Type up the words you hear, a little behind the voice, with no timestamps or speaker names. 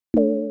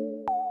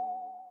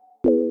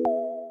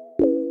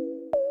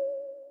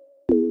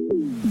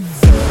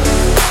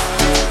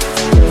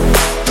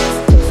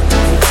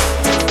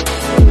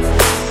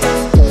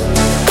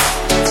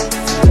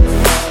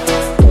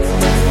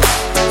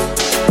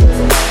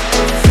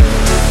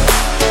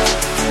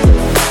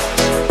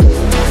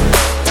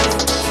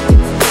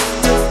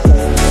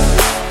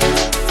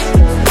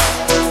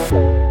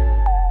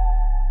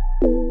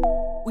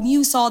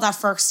that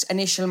first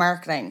initial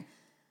marketing,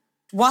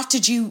 what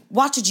did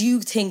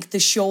you think the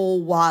show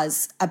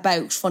was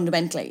about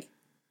fundamentally?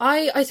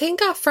 I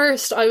think at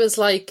first I was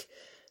like,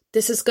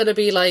 this is going to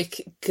be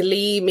like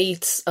Glee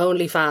meets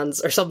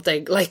OnlyFans or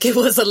something. Like, it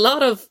was a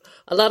lot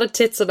of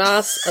tits and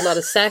ass, a lot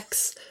of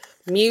sex,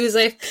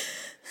 music.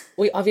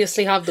 We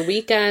obviously have The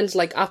Weeknd,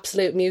 like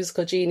absolute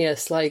musical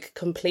genius, like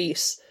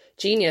complete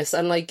genius.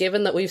 And like,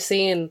 given that we've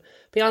seen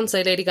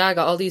Beyonce, Lady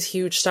Gaga, all these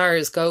huge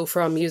stars go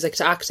from music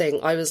to acting,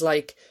 I was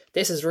like,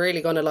 this is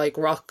really going to like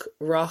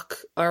rock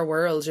our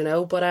world, you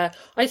know? But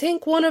I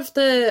think one of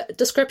the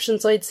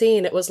descriptions I'd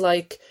seen, it was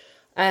like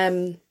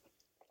a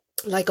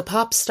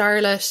pop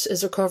starlet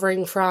is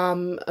recovering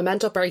from a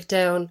mental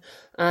breakdown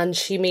and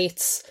she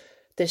meets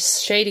this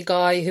shady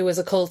guy who is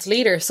a cult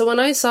leader. So when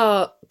I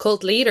saw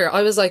cult leader,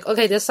 I was like,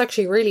 okay, this is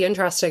actually really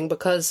interesting,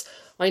 because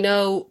I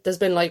know there's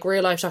been like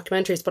real life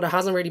documentaries, but it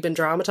hasn't really been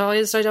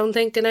dramatized, I don't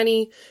think, in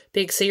any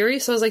big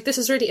series. So I was like, this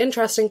is really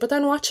interesting. But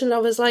then watching it, I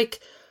was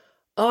like,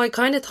 oh, I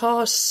kind of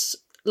thought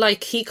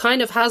like he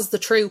kind of has the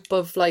troupe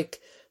of like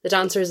the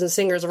dancers and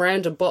singers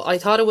around him, but I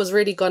thought it was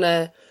really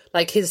gonna,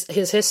 like, his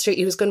history,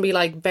 he was going to be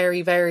like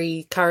very,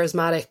 very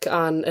charismatic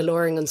and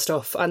alluring and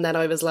stuff. And then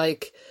I was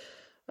like,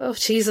 oh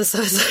Jesus, I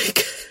was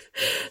like,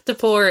 the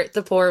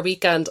poor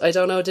Weeknd. I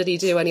don't know, did he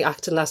do any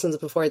acting lessons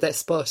before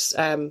this? But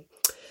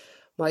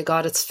my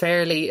God, it's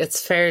fairly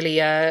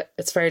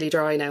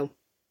dry now.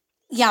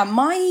 Yeah,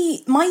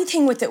 my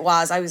thing with it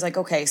was, I was like,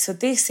 okay, so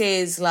this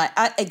is like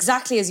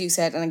exactly as you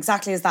said, and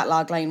exactly as that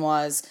logline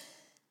was,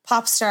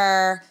 pop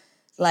star,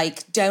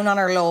 like down on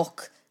her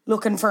luck,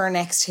 looking for her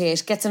next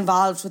hit, gets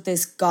involved with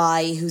this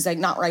guy who's like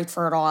not right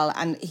for it all,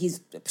 and he's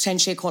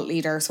potentially a cult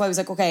leader. So I was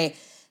like, okay,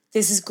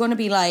 this is going to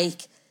be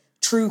like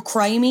true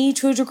crimey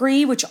to a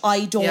degree, which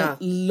I don't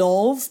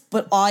love,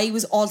 but I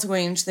was also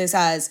going into this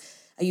as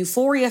a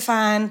Euphoria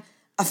fan,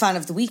 a fan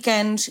of The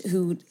Weeknd,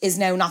 who is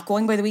now not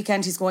going by The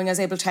Weeknd, he's going as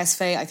Abel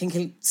Tesfaye. I think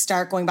he'll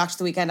start going back to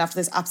The Weeknd after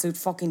this absolute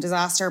fucking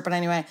disaster, but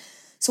anyway.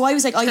 So I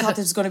was like, I thought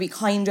this was going to be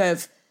kind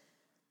of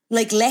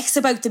like less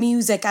about the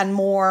music and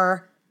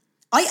more,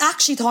 I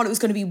actually thought it was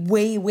going to be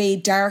way, way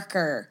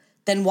darker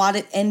than what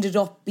it ended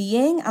up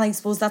being. And I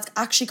suppose that's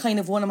actually kind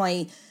of one of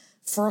my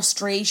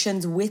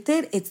frustrations with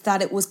it. It's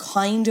that it was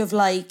kind of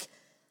like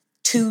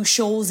two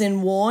shows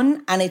in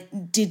one, and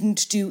it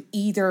didn't do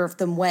either of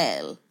them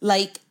well.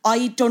 Like,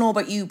 I don't know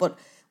about you, but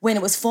when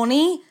it was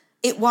funny,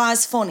 it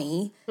was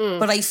funny.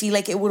 But I feel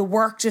like it would have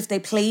worked if they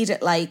played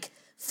it like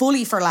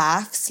fully for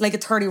laughs, like a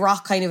 30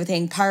 Rock kind of a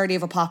thing, parody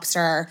of a pop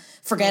star,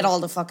 forget all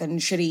the fucking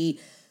shitty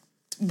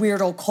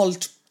weirdo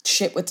cult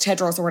shit with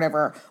Tedros or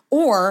whatever,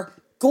 or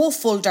go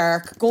full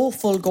dark, go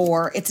full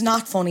gore. It's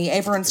not funny,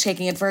 everyone's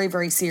taking it very,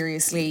 very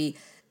seriously,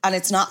 and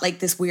it's not like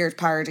this weird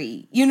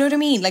parody, you know what I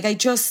mean? Like,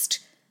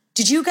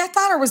 did you get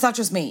that, or was that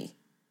just me?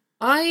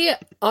 I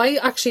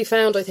actually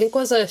found, I think,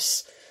 was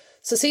it,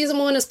 so season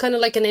 1 is kind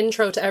of like an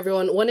intro to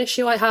everyone. One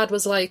issue I had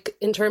was like,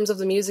 in terms of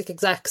the music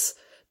execs,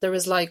 there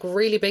was like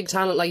really big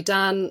talent like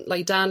Dan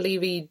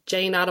Levy,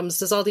 Jane Addams,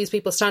 there's all these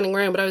people standing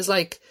around, but I was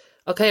like,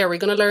 okay, are we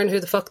going to learn who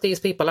the fuck these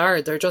people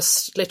are? They're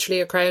just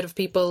literally a crowd of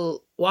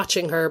people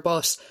watching her,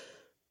 but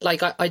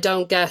like, I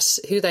don't get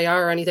who they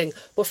are or anything.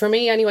 But for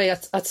me anyway,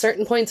 at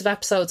certain points of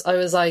episodes, I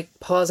was like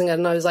pausing it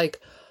and I was like,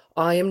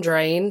 I am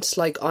drained,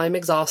 like I'm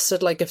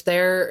exhausted. Like, if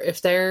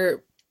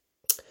their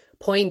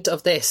point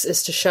of this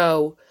is to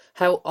show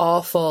how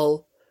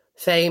awful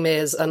fame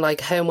is and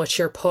like how much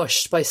you're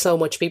pushed by so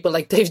much people,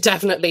 like they've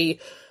definitely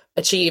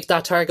achieved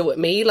that target with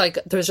me. Like,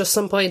 there's just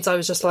some points I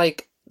was just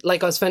like I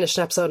was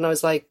finishing an episode and I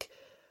was like,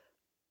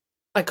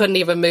 I couldn't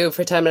even move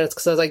for 10 minutes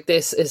because I was like,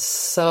 this is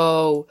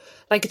so,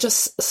 like,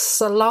 just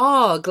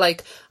slog.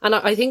 Like, and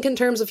I think in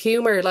terms of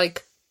humour,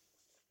 like,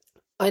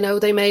 I know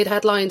they made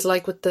headlines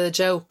like with the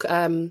joke,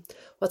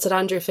 what's it,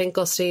 Andrew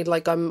Finkelstein,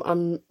 like I'm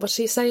what did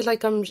he say,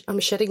 like I'm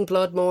shitting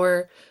blood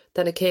more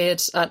than a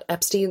kid at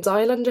Epstein's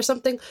Island or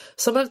something.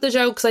 Some of the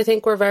jokes I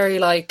think were very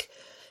like,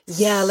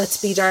 yeah,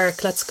 let's be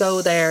dark, let's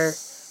go there,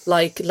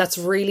 like let's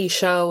really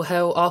show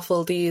how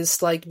awful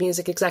these like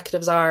music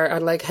executives are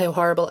and like how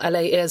horrible LA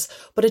is.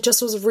 But it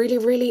just was really,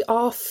 really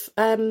off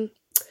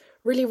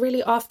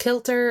really off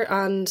kilter,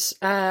 and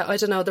I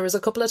don't know, there was a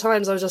couple of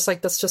times I was just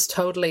like, that's just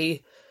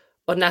totally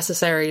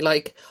unnecessary.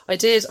 Like, I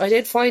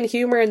did find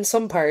humour in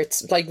some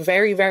parts, like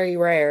very, very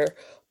rare,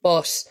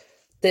 but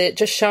the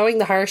just showing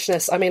the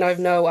harshness. I mean, I've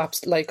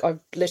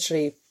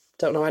literally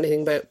don't know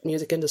anything about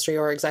music industry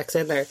or execs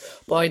in there,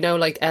 but I know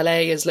like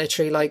LA is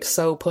literally like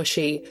so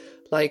pushy.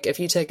 Like, if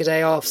you take a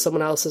day off,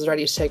 someone else is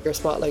ready to take your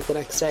spot like the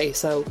next day.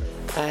 So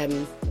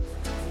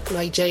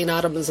like Jane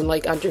Addams and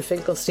like Andrew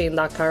Finkelstein,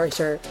 that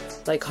character,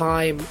 like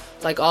Haim,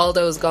 like all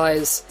those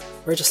guys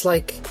were just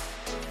like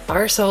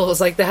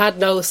arseholes, like they had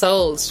no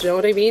souls, do you know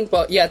what I mean?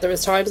 But yeah, there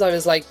was times I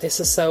was like, this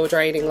is so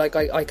draining, like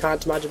I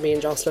can't imagine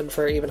being Jocelyn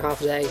for even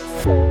half a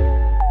day.